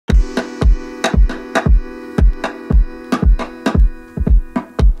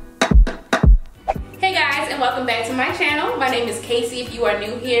to my channel. My name is Casey if you are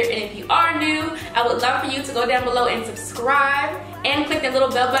new here, and if you are new, I would love for you to go down below and subscribe and click that little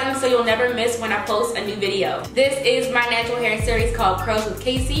bell button so you'll never miss when I post a new video. This is my natural hair series called Curls with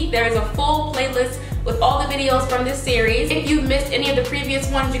Casey. There is a full playlist with all the videos from this series. If you missed any of the previous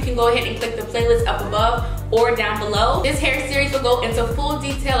ones, you can go ahead and click the playlist up above or down below. This hair series will go into full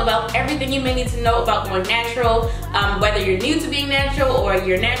detail about everything you may need to know about going natural, whether you're new to being natural or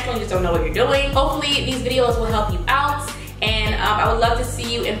you're natural and just don't know what you're doing. Hopefully these videos will help you out, and I would love to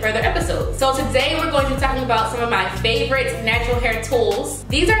see you in further episodes. So today we're going to be talking about some of my favorite natural hair tools.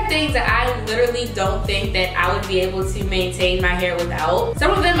 These are things that I literally don't think that I would be able to maintain my hair without.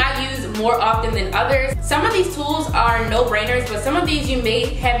 Some of them I use more often than others. Some of these tools are no-brainers, but some of these you may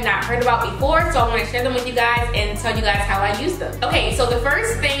have not heard about before, so I want to share them with you guys and tell you guys how I use them. Okay, so the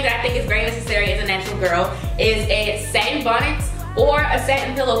first thing that I think is very necessary as a natural girl is a satin bonnet or a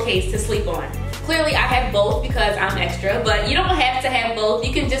satin pillowcase to sleep on. Clearly I have both because I'm extra, but you don't have to have both.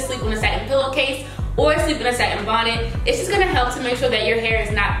 You can just sleep on a satin pillowcase or sleep in a satin bonnet. It's just gonna help to make sure that your hair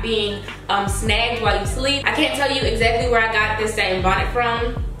is not being snagged while you sleep. I can't tell you exactly where I got this satin bonnet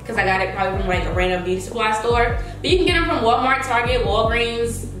from because I got it probably from like a random beauty supply store. But you can get them from Walmart, Target,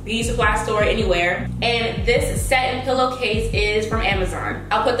 Walgreens, beauty supply store, anywhere. And this satin pillowcase is from Amazon.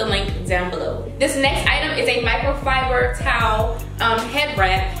 I'll put the link down below. This next item is a microfiber towel head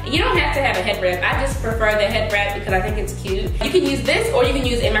wrap. You don't have to have a head wrap. I just prefer the head wrap because I think it's cute. You can use this, or you can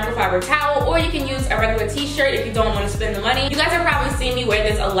use a microfiber towel, or you can use a regular t-shirt if you don't want to spend the money. You guys have probably seen me wear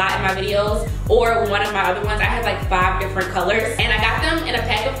this a lot in my videos, or one of my other ones. I have like 5 different colors, and I got them in a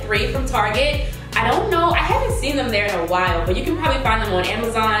pack of 3 from Target. I don't know, I haven't seen them there in a while, but you can probably find them on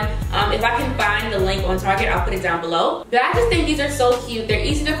Amazon. If I can find the link on Target, I'll put it down below. But I just think these are so cute. They're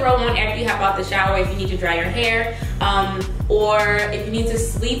easy to throw on after you hop out the shower if you need to dry your hair. Or if you need to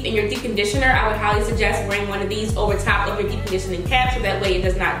sleep in your deep conditioner, I would highly suggest wearing one of these over top of your deep conditioning cap so that way it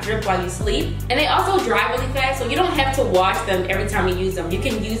does not drip while you sleep. And they also dry really fast, so you don't have to wash them every time you use them. You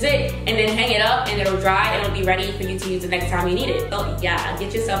can use it and then hang it up and it'll dry and it'll be ready for you to use the next time you need it. So yeah,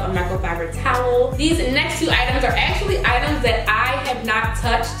 get yourself a microfiber towel. These next 2 items are actually items that I have not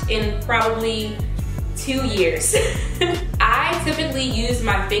touched in probably 2 years. I typically use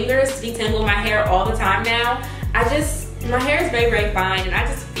my fingers to detangle my hair all the time now. My hair is very, very fine, and I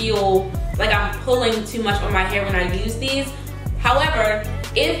just feel like I'm pulling too much on my hair when I use these. However,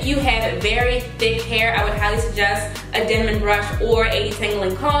 if you have very thick hair, I would highly suggest a Denman brush or a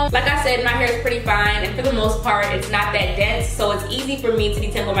detangling comb. Like I said, my hair is pretty fine, and for the most part, it's not that dense, so it's easy for me to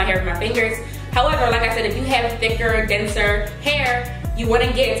detangle my hair with my fingers. However, like I said, if you have thicker, denser hair, you want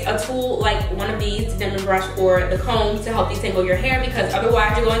to get a tool like one of these, the Denman brush or the comb, to help detangle your hair, because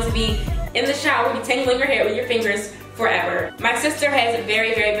otherwise you're going to be in the shower detangling your hair with your fingers forever. My sister has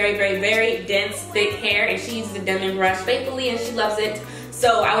very, very, very, very, very dense, thick hair, and she uses the Denman brush faithfully and she loves it.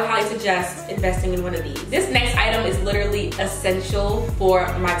 So I would highly suggest investing in one of these. This next item is literally essential for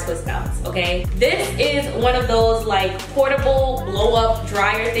my twist outs, okay? This is one of those like portable blow up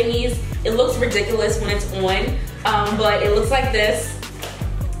dryer thingies. It looks ridiculous when it's on, but it looks like this.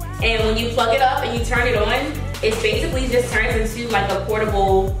 And when you plug it up and you turn it on, it basically just turns into like a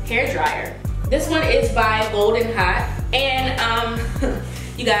portable hair dryer. This one is by Golden Hot, and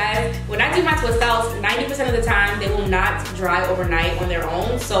you guys, when I do my twist outs, 90% of the time they will not dry overnight on their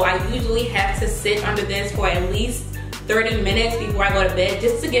own. So I usually have to sit under this for at least 30 minutes before I go to bed,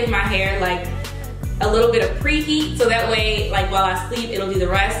 just to give my hair like a little bit of preheat, so that way like while I sleep it'll do the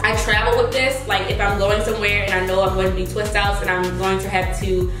rest. I travel with this, like if I'm going somewhere and I know I'm going to do twist outs and I'm going to have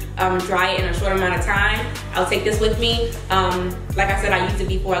to dry it in a short amount of time, I'll take this with me. Like I said, I use it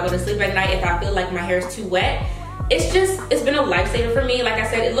before I go to sleep at night if I feel like my hair is too wet. It's been a lifesaver for me. Like I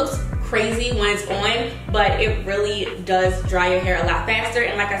said, it looks crazy when it's on, but it really does dry your hair a lot faster.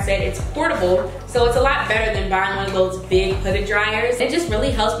 And like I said, it's portable, so it's a lot better than buying one of those big hooded dryers. It just really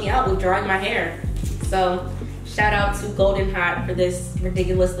helps me out with drying my hair. So shout out to Golden Hot for this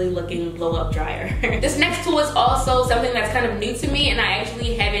ridiculously looking blow up dryer. This next tool is also something that's kind of new to me, and I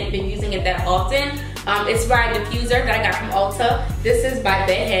actually haven't been using it that often. It's my diffuser that I got from Ulta. This is by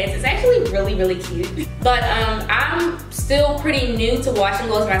Headbands. It's actually really, really cute. But I'm still pretty new to wash and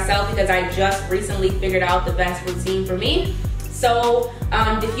goes myself because I just recently figured out the best routine for me. So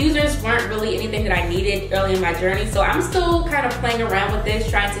diffusers weren't really anything that I needed early in my journey. So I'm still kind of playing around with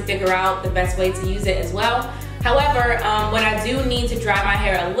this, trying to figure out the best way to use it as well. However, when I do need to dry my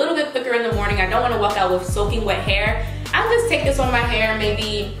hair a little bit quicker in the morning, I don't want to walk out with soaking wet hair, I'll just take this on my hair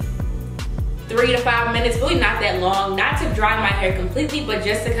maybe 3 to 5 minutes, really not that long, not to dry my hair completely, but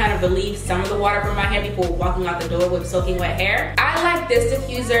just to kind of relieve some of the water from my hair before walking out the door with soaking wet hair. I like this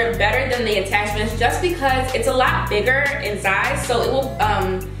diffuser better than the attachments just because it's a lot bigger in size, so it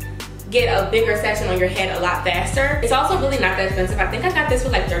will get a bigger section on your head a lot faster. It's also really not that expensive. I think I got this for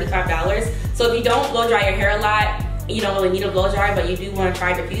like $35. So if you don't blow dry your hair a lot, you don't really need a blow dryer, but you do want to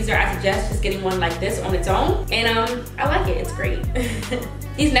try a diffuser, I suggest just getting one like this on its own. And I like it, it's great.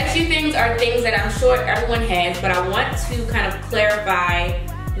 These next few things are things that I'm sure everyone has, but I want to kind of clarify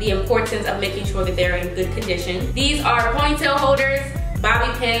the importance of making sure that they're in good condition. These are ponytail holders,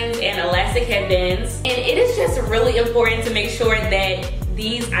 bobby pins, and elastic headbands. And it is just really important to make sure that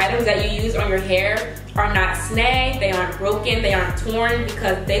these items that you use on your hair are not snagged, they aren't broken, they aren't torn,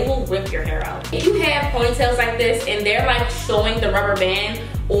 because they will rip your hair out. If you have ponytails like this and they're like showing the rubber band,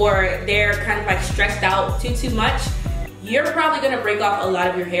 or they're kind of like stretched out too much, you're probably gonna break off a lot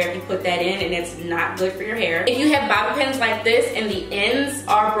of your hair if you put that in, and it's not good for your hair. If you have bobby pins like this and the ends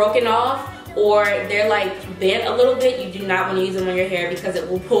are broken off, or they're like bent a little bit, you do not want to use them on your hair because it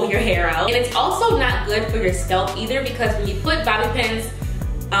will pull your hair out. And it's also not good for your scalp either, because when you put bobby pins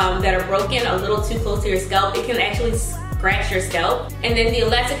that are broken a little too close to your scalp, it can actually scratch your scalp. And then the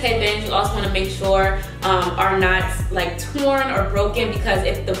elastic headbands, you also want to make sure are not like torn or broken, because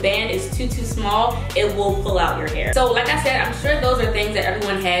if the band is too small, it will pull out your hair. So like I said, I'm sure those are things that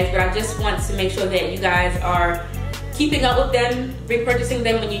everyone has, but I just want to make sure that you guys are keeping up with them, repurchasing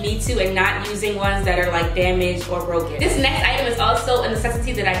them when you need to, and not using ones that are like damaged or broken. This next item is also a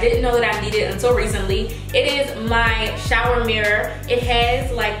necessity that I didn't know that I needed until recently. It is my shower mirror. It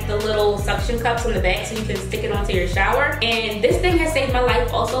has like the little suction cups on the back so you can stick it onto your shower. And this thing has saved my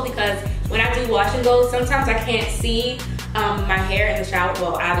life also, because when I do wash and go, sometimes I can't see my hair in the shower.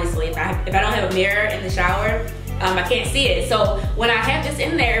 Well, obviously, if I don't have a mirror in the shower, I can't see it. So when I have this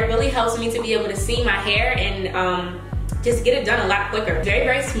in there, it really helps me to be able to see my hair and just get it done a lot quicker.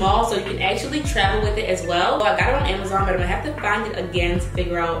 Very small, so you can actually travel with it as well. I got it on Amazon, but I'm gonna have to find it again to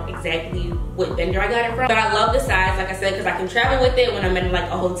figure out exactly what vendor I got it from. But I love the size, like I said, because I can travel with it. When I'm in like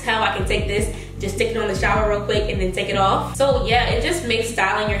a hotel, I can take this, just stick it on the shower real quick and then take it off. So yeah, it just makes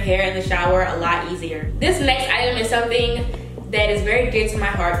styling your hair in the shower a lot easier. This next item is something that is very dear to my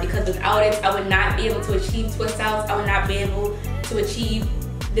heart, because without it, I would not be able to achieve twist outs. I would not be able to achieve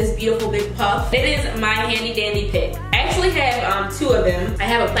this beautiful big puff. It is my handy dandy pick. I actually have two of them. I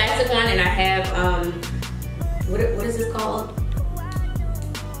have a plastic one, and I have what is this called?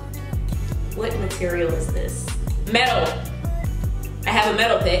 What material is this? Metal. I have a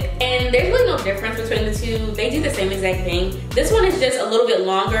metal pick, and there's really no difference between the two. They do the same exact thing. This one is just a little bit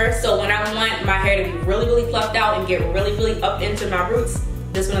longer, so when I want my hair to be really fluffed out and get really up into my roots,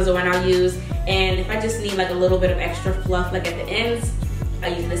 this one is the one I'll use. And if I just need like a little bit of extra fluff like at the ends, I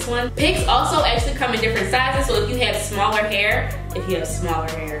use this one. Picks also actually come in different sizes, so if you have smaller hair, if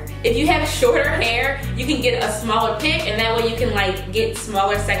you have shorter hair, you can get a smaller pick, and that way you can like get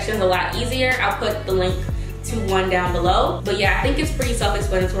smaller sections a lot easier. I'll put the link to one down below. But yeah, I think it's pretty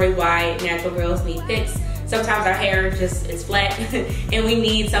self-explanatory why natural girls need picks. Sometimes our hair just is flat and we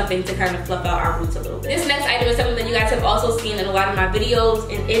need something to kind of fluff out our roots a little bit. This next item is something that you guys have also seen in a lot of my videos,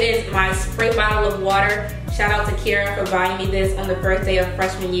 and it is my spray bottle of water. Shout out to Kira for buying me this on the first day of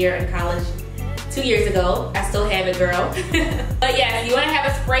freshman year in college 2 years ago. I still have it, girl. But yes, you want to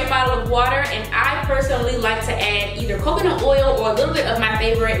have a spray bottle of water, and I personally like to add either coconut oil or a little bit of my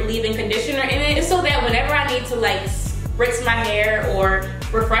favorite leave-in conditioner in it, just so that whenever I need to like spritz my hair or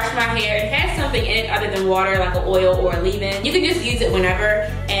refresh my hair, it has something in it other than water, like an oil or a leave-in. You can just use it whenever,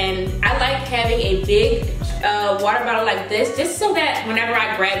 and I like having a big water bottle like this, just so that whenever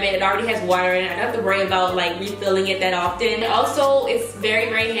I grab it, it already has water in it. I don't have to worry about like refilling it that often. Also, it's very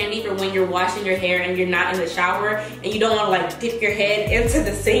handy for when you're washing your hair and you're not in the shower and you don't want to like dip your head into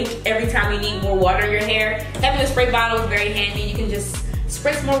the sink every time you need more water in your hair. Having a spray bottle is very handy. You can just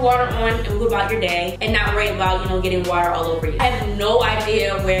spritz more water on and move about your day and not worry about, you know, getting water all over you. I have no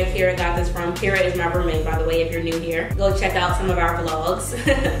idea where Kira got this from. Kira is my roommate, by the way, if you're new here. Go check out some of our vlogs.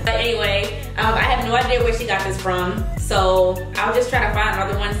 But anyway, I have no idea where she got this from, so I'll just try to find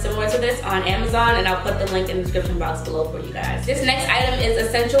other ones similar to this on Amazon, and I'll put the link in the description box below for you guys. This next item is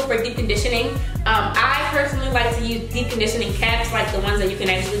essential for deep conditioning. I personally like to use deep conditioning caps, like the ones that you can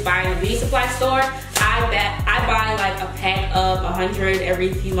actually buy in the beauty supply store. I buy like a pack of 100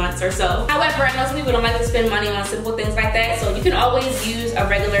 every few months or so. However, I know some people don't like to spend money on simple things like that, so you can always use a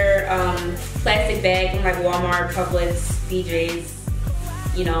regular plastic bag from like Walmart, Publix, BJ's,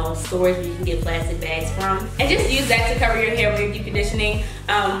 you know, stores where you can get plastic bags from. And just use that to cover your hair when you're deep conditioning.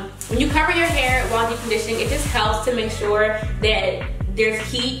 When you cover your hair while deep conditioning, it just helps to make sure that there's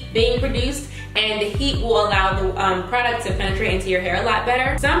heat being produced and the heat will allow the product to penetrate into your hair a lot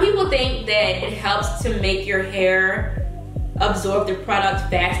better. Some people think that it helps to make your hair absorb the product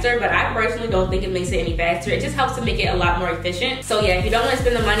faster, but I personally don't think it makes it any faster. It just helps to make it a lot more efficient. So yeah, if you don't want to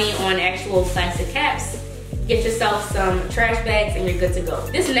spend the money on actual plastic caps, get yourself some trash bags and you're good to go.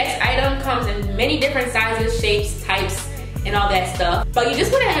 This next item comes in many different sizes, shapes, types, and all that stuff. But you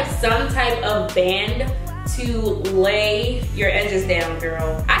just want to have some type of band to lay your edges down,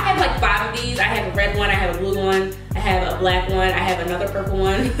 girl. I have like 5 of these. I have a red one, I have a blue one, I have a black one, I have another purple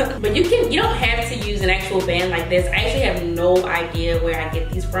one. But you don't have to use an actual band like this. I actually have no idea where I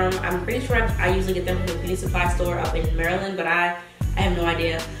get these from. I'm pretty sure I usually get them from the beauty supply store up in Maryland, but I have no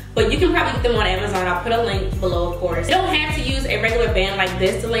idea. But you can probably get them on Amazon. I'll put a link below, of course. You don't have to use a regular band like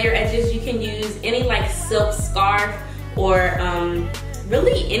this to lay your edges. You can use any like silk scarf or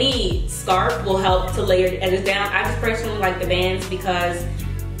really any scarf will help to lay your edges down. I just personally like the bands because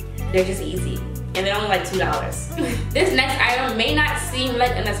they're just easy and they're only like $2. This next item may not seem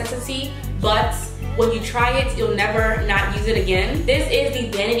like a necessity, but when you try it, you'll never not use it again. This is the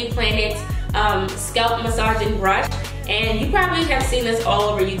Vanity Planet scalp massaging brush. And you probably have seen this all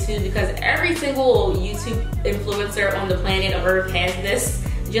over YouTube because every single YouTube influencer on the planet of Earth has this.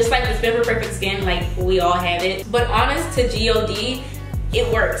 Just like the Spin for Perfect Skin, like we all have it. But honest to God,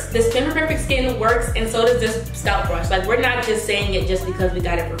 it works. The Spin for Perfect Skin works, and so does this scalp brush. Like, we're not just saying it just because we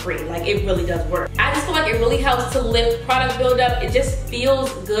got it for free. Like, it really does work. I just feel like it really helps to lift product buildup. It just feels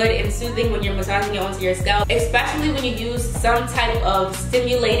good and soothing when you're massaging it onto your scalp, especially when you use some type of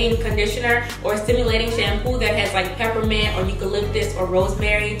stimulating conditioner or stimulating shampoo that has like peppermint or eucalyptus or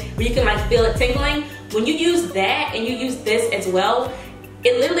rosemary, where you can like feel it tingling. When you use that and you use this as well,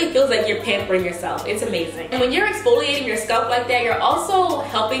 it literally feels like you're pampering yourself. It's amazing. And when you're exfoliating your scalp like that, you're also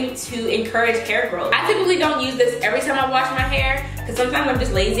helping to encourage hair growth. I typically don't use this every time I wash my hair because sometimes I'm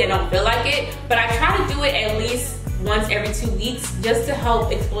just lazy, I don't feel like it. But I try to do it at least once every 2 weeks just to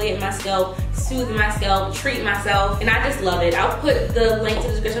help exfoliate my scalp, soothe my scalp, treat myself, and I just love it. I'll put the link to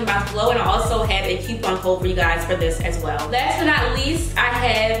the description box below, and I also have a coupon code for you guys for this as well. Last but not least, I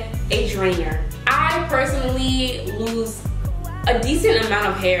have a drainer. I personally lose a decent amount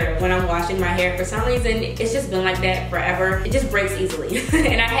of hair when I'm washing my hair. For some reason, it's just been like that forever. It just breaks easily.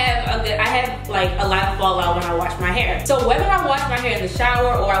 And I have like a lot of fallout when I wash my hair. So whether I wash my hair in the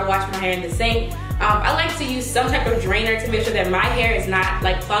shower or I wash my hair in the sink, I like to use some type of drainer to make sure that my hair is not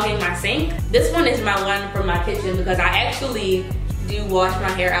like clogging my sink. This one is my one from my kitchen because I actually do wash my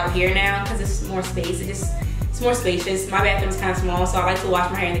hair out here now because it's more space. It's more spacious. My bathroom's kind of small, so I like to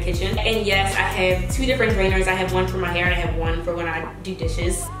wash my hair in the kitchen. And yes, I have 2 different drainers. I have one for my hair and I have one for when I do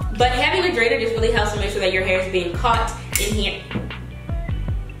dishes. But having a drainer just really helps to make sure that your hair is being caught in here.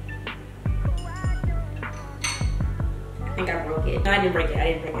 I think I broke it. No, I didn't break it.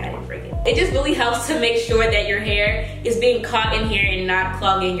 I didn't break it. It just really helps to make sure that your hair is being caught in here and not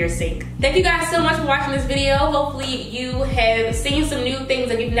clogging your sink. Thank you guys so much for watching this video. Hopefully you have seen some new things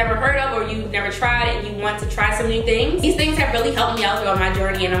that you've never heard of or you've never tried and you want to try some new things. These things have really helped me out throughout my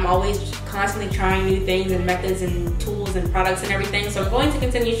journey, and I'm always constantly trying new things and methods and tools and products and everything. So I'm going to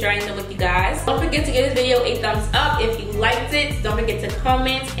continue sharing them with you guys. Don't forget to give this video a thumbs up if you liked it. Don't forget to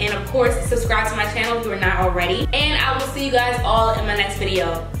comment, and of course subscribe to my channel if you are not already. And I will see you guys all in my next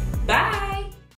video. Bye.